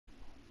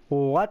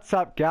What's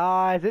up,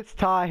 guys? It's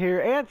Ty here,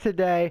 and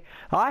today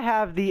I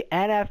have the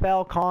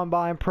NFL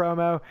Combine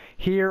promo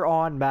here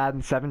on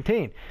Madden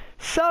 17.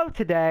 So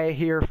today,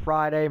 here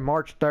Friday,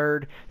 March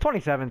 3rd,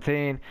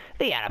 2017,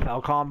 the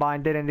NFL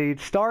Combine did indeed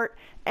start,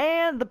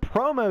 and the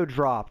promo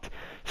dropped.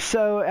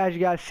 So as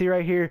you guys see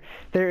right here,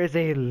 there is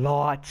a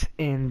lot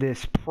in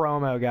this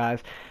promo,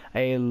 guys.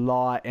 A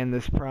lot in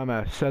this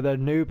promo. So the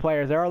new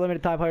players, there are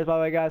limited time players, by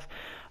the way, guys.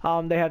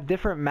 They have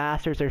different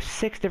masters. There's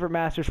 6 different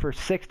masters for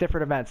 6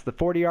 different events. The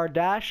 40-yard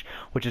dash,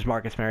 which is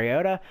Marcus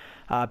Mariota.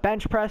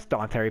 Bench press,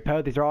 Terry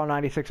Poe. These are all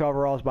 96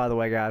 overalls, by the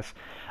way, guys.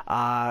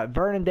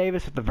 Vernon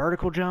Davis with the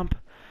vertical jump.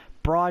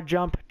 Broad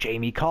jump,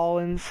 Jamie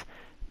Collins.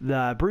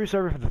 The Bruce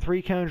Irvin for the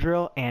 3-cone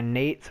drill, and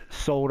Nate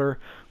Solder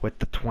with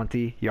the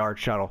 20-yard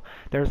shuttle.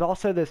 There's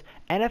also this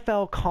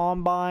NFL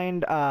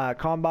Combine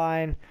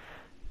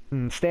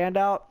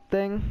standout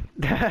thing.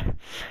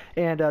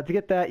 And to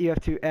get that, you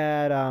have to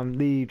add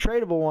the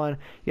tradable one.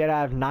 You gotta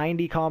have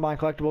 90 Combine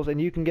collectibles,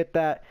 and you can get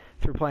that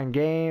through playing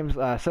games,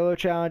 solo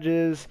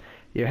challenges,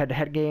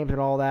 head-to-head games and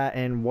all that,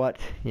 and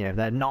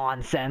that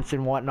nonsense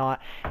and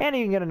whatnot. And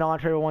you can get a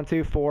non-tradable one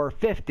too for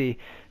 50.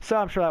 So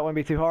I'm sure that wouldn't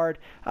be too hard.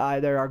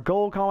 There are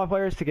gold Combine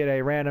players to get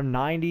a random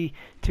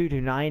 92 to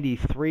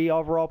 93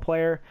 overall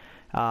player.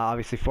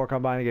 Obviously 4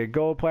 Combine to get a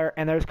gold player.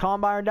 And there's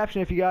Combine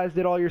Redemption. If you guys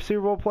did all your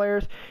Super Bowl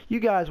players, you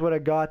guys would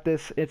have got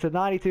this. It's a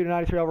 92 to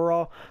 93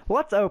 overall.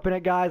 Let's open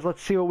it, guys.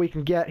 Let's see what we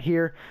can get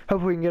here.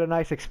 Hopefully we can get a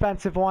nice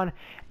expensive one.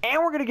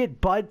 And we're going to get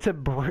Bud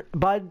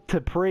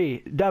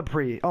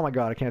Dupree. Oh my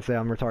god, I can't say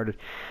I'm retarded.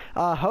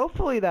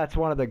 Hopefully that's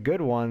one of the good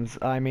ones.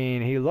 I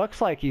mean, he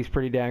looks like he's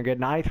pretty damn good.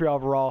 93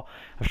 overall.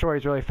 I'm sure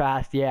he's really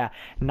fast. Yeah.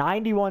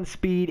 91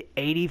 speed,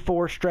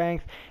 84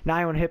 strength,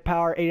 91 hit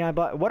power, 89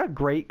 butt. What a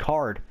great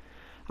card.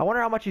 I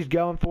wonder how much he's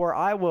going for.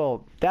 I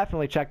will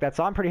definitely check that.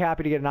 So I'm pretty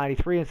happy to get a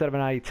 93 instead of a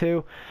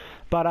 92.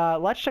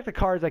 But let's check the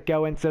cards that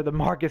go into the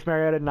Marcus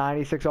Mariota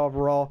 96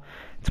 overall.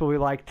 That's what we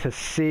like to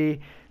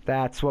see.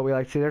 There's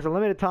a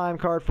limited time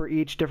card for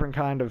each different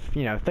kind of,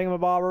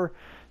 thingamabobber.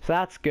 So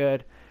that's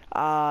good.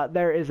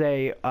 There is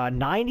a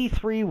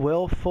 93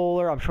 Will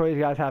Fuller. I'm sure these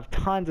guys have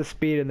tons of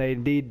speed, and they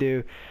indeed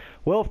do.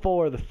 Will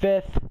Fuller the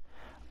 5th.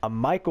 A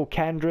Michael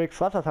Kendricks,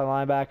 left outside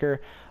linebacker.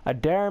 A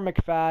Darren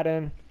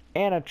McFadden.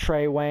 And a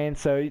Trey Wayne.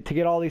 So to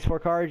get all these 4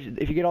 cards,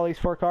 if you get all these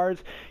 4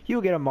 cards, you'll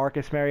get a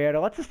Marcus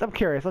Mariota. I'm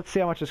curious. Let's see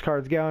how much this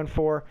card's going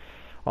for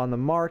on the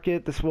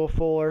market. This Will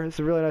Fuller. This is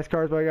a really nice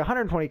card, but I got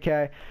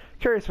 120k.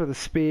 Curious for the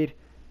speed.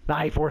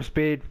 94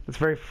 speed. That's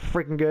very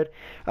freaking good.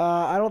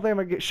 I don't think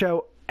I'm gonna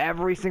show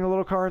every single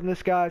little card in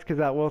this, guys, because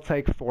that will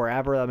take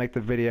forever. That'll make the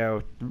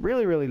video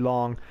really, really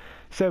long.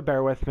 So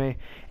bear with me.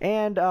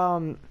 And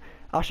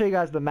I'll show you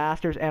guys the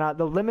Masters, and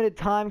the limited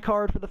time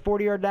card for the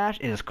 40-yard dash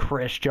is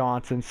Chris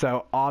Johnson,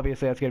 so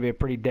obviously that's going to be a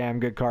pretty damn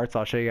good card, so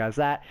I'll show you guys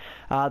that.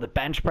 The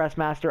Bench Press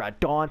Master, a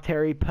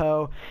Terry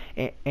Poe,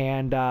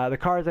 and the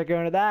cards that go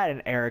into that,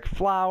 and Eric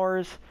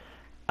Flowers,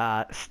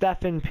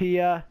 Stephen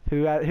Pia,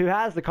 who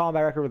has the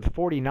combat record with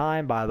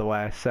 49, by the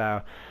way,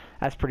 so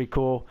that's pretty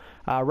cool.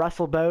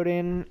 Russell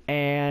Bowden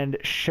and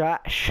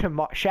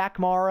Shaq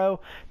Morrow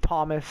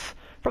Thomas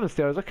from the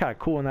Steelers. Look kind of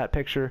cool in that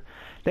picture.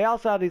 They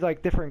also have these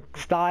different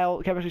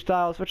chemistry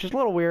styles, which is a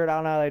little weird. I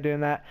don't know how they're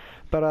doing that.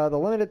 But the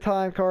limited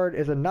time card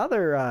is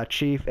another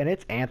Chief, and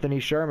it's Anthony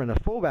Sherman, the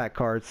fullback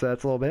card. So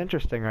that's a little bit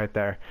interesting right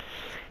there.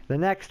 The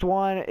next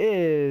one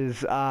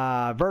is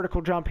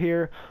vertical jump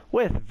here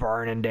with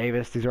Vernon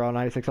Davis. These are all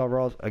 96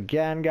 overalls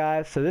again,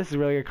 guys. So this is a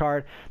really good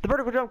card. The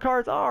vertical jump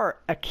cards are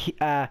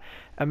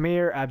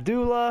Amir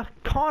Abdullah,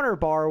 Connor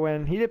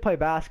Barwin. He did play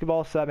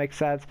basketball, so that makes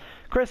sense.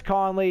 Chris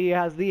Conley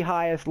has the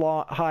highest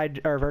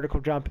vertical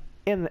jump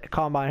in the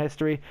Combine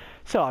history,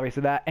 so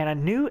obviously that. And a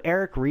new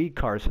Eric Reed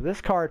card. So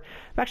this card,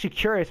 I'm actually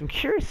curious. I'm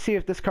curious to see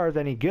if this card is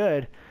any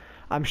good.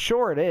 I'm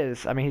sure it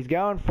is. I mean, he's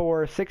going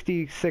for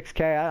 66k.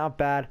 Not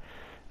bad.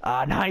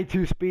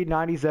 92 speed,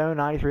 90 zone,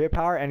 93 hit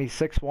power, and he's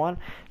 6'1".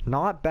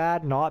 Not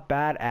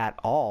bad at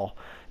all.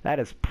 That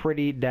is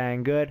pretty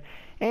dang good.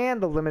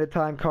 And the limited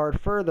time card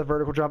for the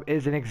vertical jump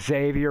is an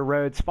Xavier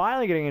Rhodes.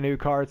 Finally getting a new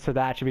card, so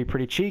that should be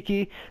pretty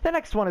cheeky. The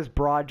next one is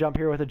broad jump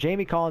here with a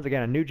Jamie Collins.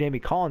 Again, a new Jamie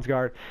Collins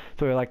guard.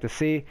 That's what we like to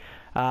see.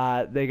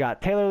 They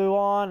got Taylor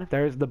Lewan.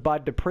 There's the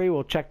Bud Dupree.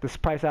 We'll check this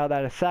price out of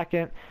that in a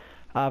second.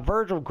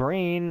 Virgil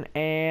Green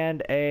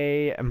and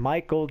a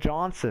Michael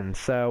Johnson.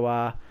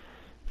 So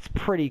it's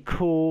pretty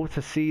cool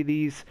to see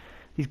these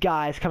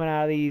guys coming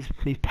out of these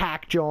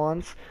pack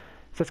Johns.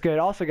 So that's good.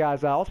 Also,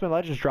 guys, Ultimate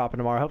Legends dropping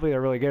tomorrow. Hopefully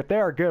they're really good. If they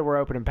are good, we're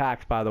opening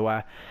packs, by the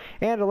way.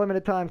 And a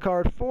limited time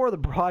card for the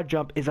broad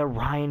jump is a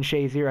Ryan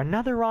Shazier.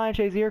 Another Ryan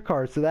Shazier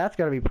card, so that's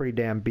got to be pretty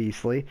damn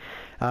beastly.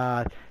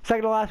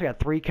 Second to last, we got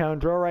 3-cone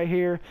drill right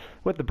here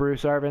with the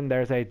Bruce Irvin.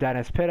 There's a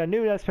Dennis Pitta.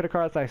 New Dennis Pitta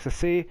card. That's nice to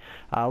see.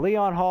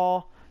 Leon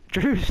Hall.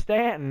 Drew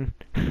Stanton,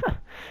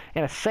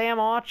 and a Sam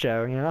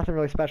Ocho. Nothing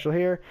really special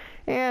here.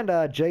 And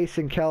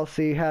Jason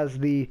Kelsey has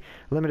the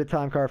limited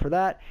time card for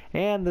that.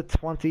 And the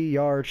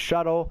 20-yard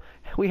shuttle.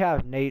 We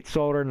have Nate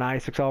Solder,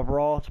 96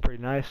 overall. It's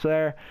pretty nice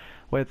there.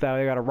 with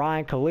they got a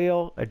Ryan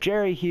Khalil, a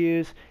Jerry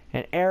Hughes,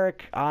 and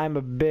Eric, I'm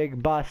a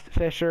big bust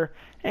Fisher,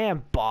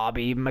 and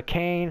Bobby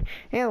McCain.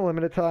 And a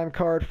limited time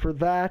card for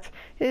that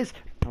is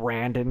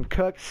Brandon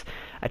Cooks.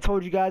 I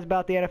told you guys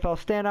about the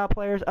NFL standout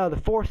players.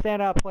 The 4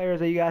 standout players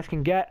that you guys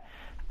can get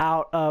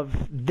out of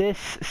this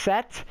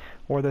set,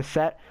 or the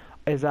set,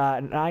 is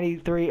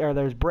 93, or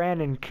there's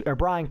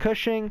Brian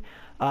Cushing,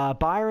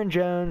 Byron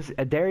Jones,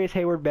 a Darius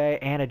Hayward-Bay,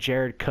 and a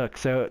Jared Cook.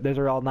 So those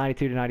are all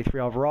 92 to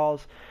 93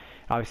 overalls.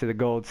 Obviously the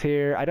golds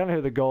here. I don't know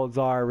who the golds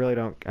are. I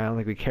don't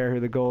think we care who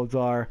the golds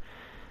are.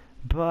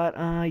 But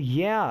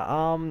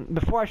yeah.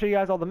 Before I show you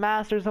guys all the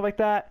masters and stuff like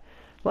that,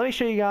 let me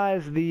show you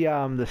guys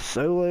the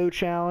solo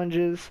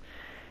challenges.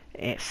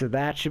 And so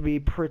that should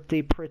be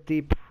pretty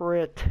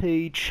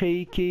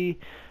cheeky.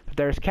 But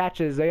there's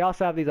catches. They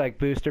also have these like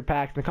booster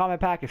packs. The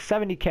combat pack is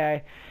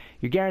 70k.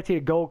 You're guaranteed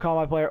a gold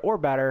combat player or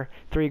better.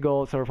 3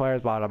 gold silver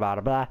players. Blah blah blah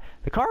blah.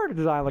 The card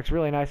design looks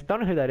really nice. Don't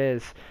know who that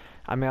is.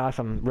 I mean, unless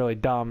I'm really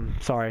dumb.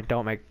 Sorry,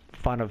 don't make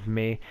fun of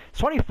me. It's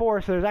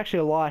 24, so there's actually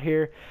a lot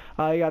here.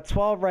 You got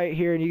 12 right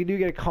here, and you do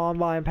get a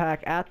combine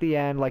pack at the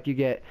end. Like you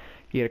get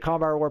a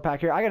combine reward pack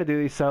here. I gotta do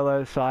these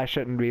solos, so I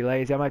shouldn't be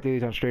lazy. I might do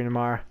these on stream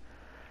tomorrow.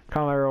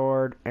 Combine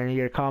reward, and you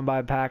get a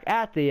combine pack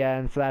at the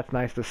end, so that's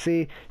nice to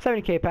see.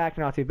 70k pack,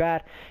 not too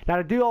bad. Now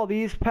to do all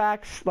these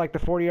packs, like the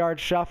 40-yard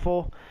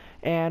shuffle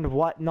and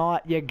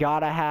whatnot, you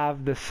gotta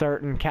have the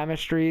certain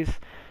chemistries.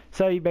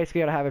 So you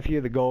basically gotta have a few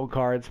of the gold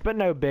cards, but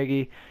no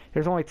biggie.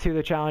 There's only 2 of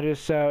the challenges,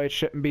 so it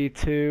shouldn't be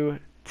too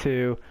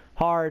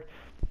hard.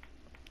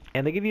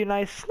 And they give you a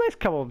nice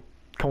couple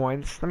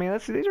coins. I mean,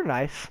 these are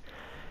nice.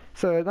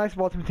 So a nice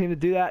Ultimate Team to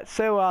do that.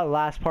 So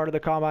last part of the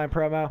Combine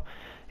promo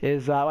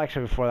is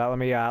actually before that,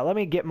 let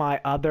me get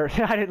my other.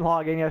 I didn't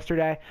log in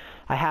yesterday.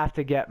 I have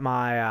to get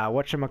my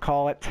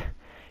whatchamacallit,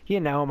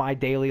 my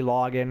daily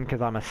login,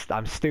 because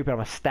I'm stupid. I'm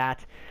a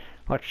stat.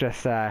 Let's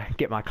just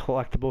get my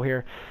collectible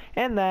here.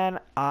 And then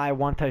I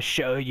want to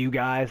show you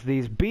guys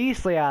these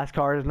beastly ass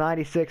cards,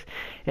 96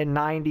 and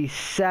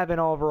 97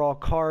 overall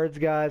cards,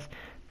 guys.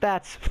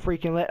 That's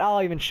freaking lit.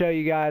 I'll even show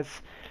you guys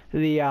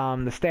the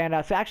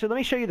standouts. Actually, let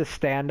me show you the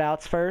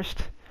standouts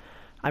first.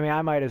 I mean,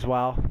 I might as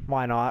well.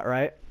 Why not,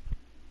 right?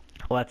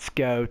 Let's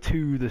go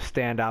to the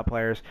standout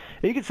players.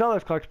 You can sell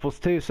those collectibles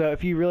too, so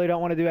if you really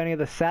don't want to do any of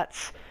the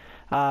sets,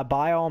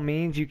 by all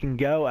means, you can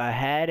go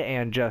ahead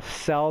and just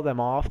sell them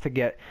off to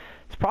get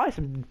probably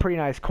some pretty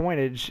nice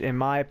coinage, in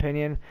my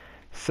opinion.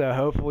 So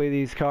hopefully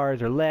these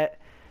cards are lit.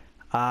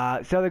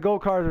 So the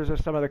gold cards are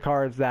some of the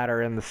cards that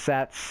are in the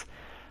sets.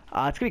 It's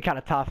going to be kind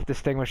of tough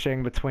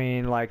distinguishing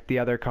between like the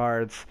other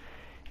cards.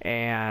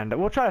 And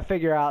we'll try to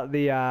figure out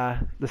the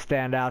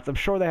standouts. I'm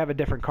sure they have a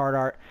different card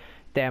art.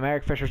 Damn,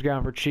 Eric Fisher's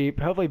going for cheap.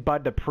 Hopefully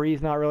Bud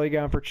Dupree's not really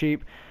going for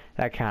cheap.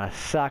 That kind of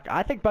suck.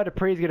 I think Bud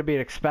Dupree's going to be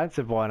an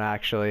expensive one,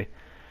 actually.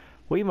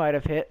 We might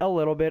have hit a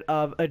little bit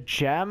of a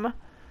gem.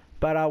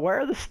 But where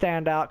are the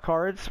standout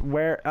cards?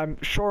 Where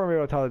I'm sure we'll be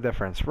able to tell the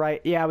difference,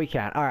 right? Yeah, we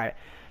can. All right.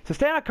 So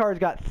standout cards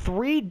got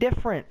 3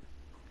 different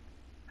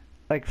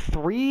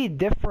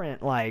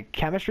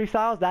chemistry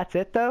styles. That's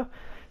it though.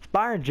 It's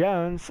Byron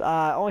Jones,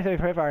 only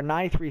 75 for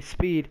 93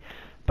 speed,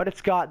 but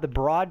it's got the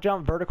broad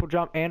jump, vertical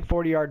jump, and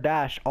 40-yard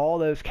dash. All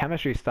those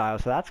chemistry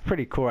styles. So that's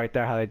pretty cool right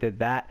there how they did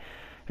that.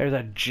 There's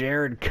a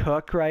Jared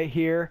Cook right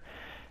here,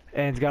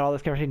 and it's got all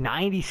this chemistry.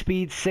 90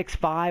 speed,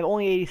 6'5",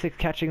 only 86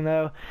 catching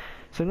though.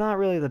 So not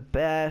really the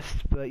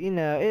best, but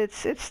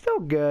it's still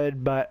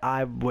good, but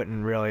I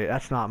wouldn't really,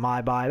 that's not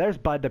my buy. There's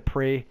Bud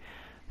Dupree.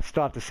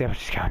 Still have to see how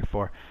much he's going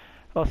for.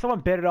 Well,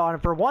 someone bid it on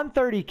him for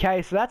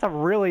 130k, so that's a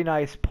really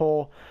nice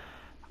pull.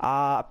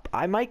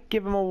 I might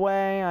give him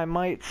away. I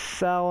might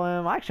sell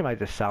him. I actually might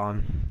just sell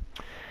him.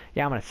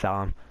 Yeah, I'm going to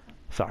sell him.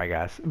 Sorry,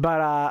 guys.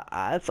 But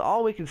that's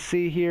all we can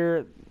see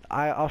here.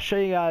 I'll show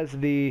you guys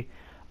the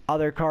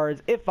other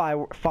cards if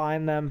I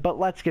find them, but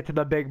let's get to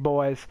the big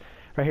boys.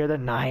 Right here, the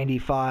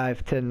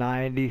 95 to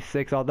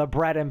 96, all the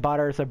bread and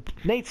butter. So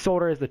Nate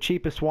Solder is the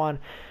cheapest one,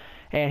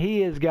 and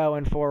he is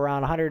going for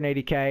around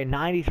 180k,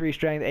 93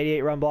 strength,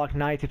 88 run block,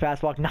 92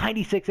 fast block,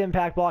 96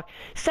 impact block,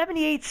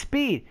 78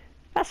 speed.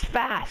 That's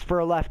fast for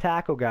a left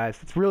tackle, guys.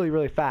 It's really,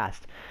 really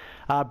fast.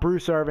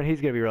 Bruce Irvin,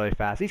 he's going to be really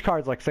fast. These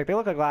cards look sick. They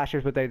look like last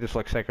year's, but they just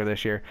look sicker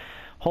this year.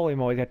 Holy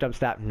moly, he's got jump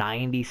stat,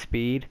 90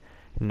 speed,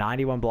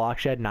 91 block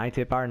shed,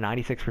 92 power,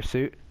 96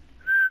 pursuit.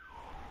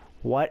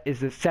 What is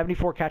this?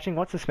 74 catching.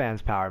 What's this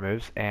man's power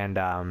moves? And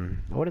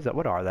what is it?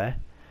 What are they?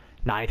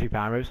 93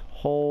 power moves.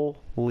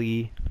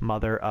 Holy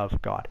mother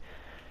of God.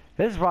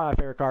 This is probably my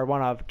favorite card.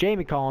 One of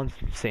Jamie Collins,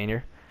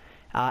 senior.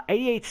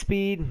 88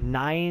 speed,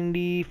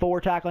 94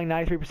 tackling,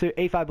 93 pursuit,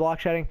 85 block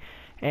shedding.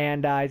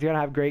 And he's going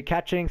to have great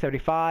catching,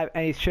 75.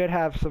 And he should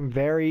have some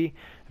very,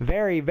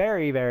 very,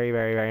 very, very,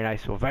 very, very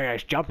nice, well, very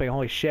nice jumping.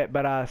 Holy shit.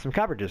 But some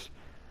coverages.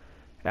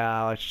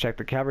 Let's check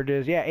the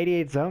coverages. Yeah,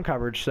 88 zone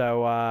coverage,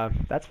 so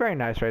that's very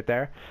nice right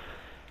there.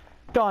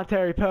 Don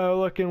Terry Poe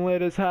looking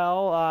lit as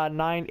hell.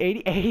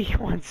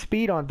 81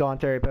 speed on Don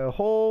Terry Poe.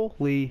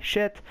 Holy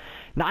shit.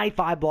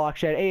 95 block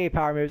shed, 88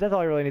 power moves. That's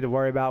all I really need to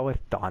worry about with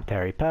Don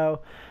Terry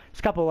Poe. There's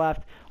a couple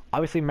left.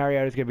 Obviously,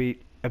 Mariota's going to be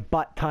a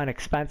butt ton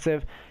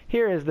expensive.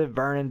 Here is the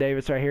Vernon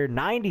Davis right here.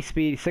 90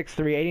 speed,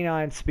 6'3",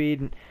 89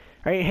 speed.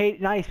 Right,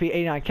 90 speed,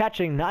 89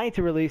 catching,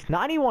 92 release,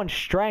 91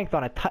 strength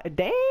on a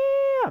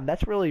damn,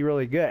 that's really,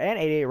 really good. And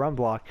 88 run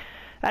block.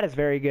 That is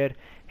very good.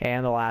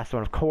 And the last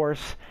one, of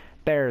course,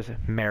 there's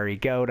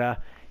Mariota.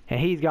 And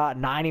he's got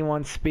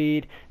 91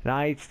 speed,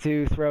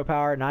 92 throw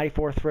power,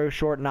 94 throw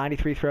short,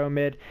 93 throw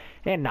mid,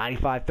 and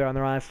 95 throw on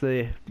the run. That's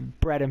the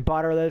bread and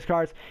butter of those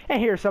cards. And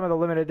here's some of the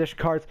limited edition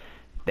cards.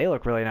 They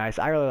look really nice.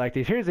 I really like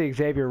these. Here's the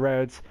Xavier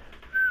Rhodes.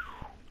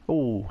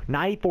 Ooh,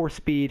 94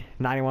 speed,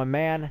 91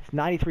 man,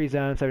 93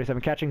 zone,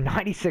 77 catching,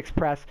 96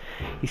 press.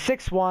 He's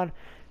 6'1".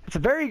 It's a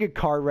very good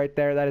card right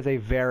there. That is a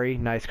very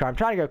nice card. I'm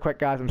trying to go quick,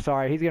 guys. I'm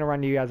sorry. He's going to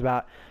run you guys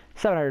about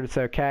 700 or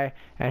so K.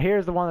 And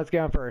here's the one that's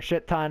going for a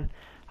shit ton.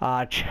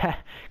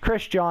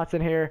 Chris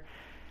Johnson here.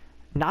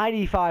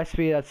 95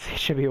 speed, that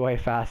should be way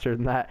faster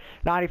than that.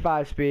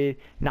 95 speed,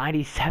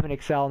 97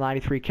 excel,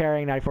 93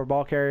 carrying, 94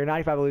 ball carrier,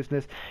 95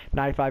 elusiveness,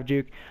 95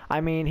 juke. I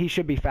mean, he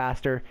should be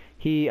faster.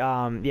 He,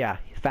 yeah,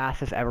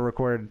 fastest ever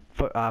recorded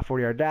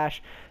 40-yard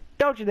dash.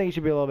 Don't you think he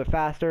should be a little bit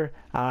faster?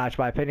 That's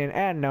my opinion.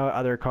 And no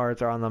other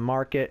cards are on the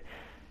market.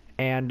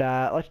 And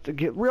let's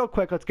get real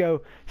quick. Let's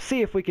go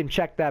see if we can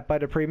check that Bud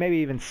Dupree, maybe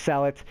even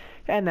sell it,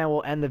 and then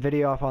we'll end the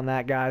video off on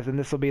that, guys. And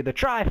this will be the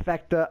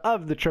trifecta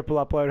of the triple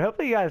upload.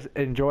 Hopefully you guys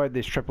enjoyed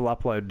this triple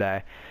upload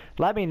day.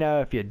 Let me know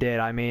if you did.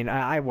 I mean,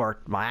 I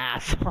worked my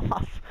ass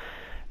off,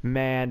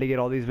 man, to get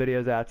all these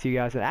videos out to you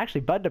guys. And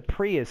actually, Bud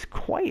Dupree is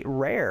quite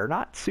rare,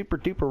 not super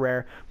duper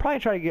rare. Probably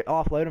try to get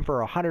offload him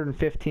for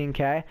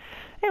 115K,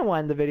 and we'll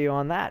end the video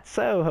on that.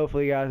 So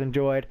hopefully you guys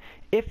enjoyed.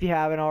 If you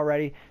haven't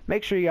already,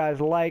 make sure you guys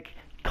like,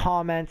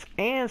 comment,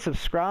 and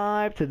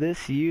subscribe to this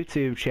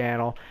YouTube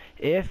channel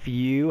if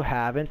you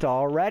haven't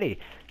already.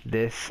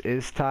 This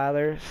is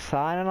Tyler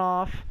signing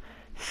off,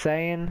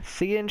 saying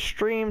see you in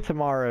stream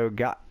tomorrow.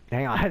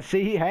 Hang on.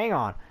 See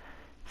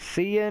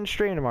you in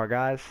stream tomorrow,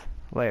 guys.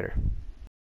 Later.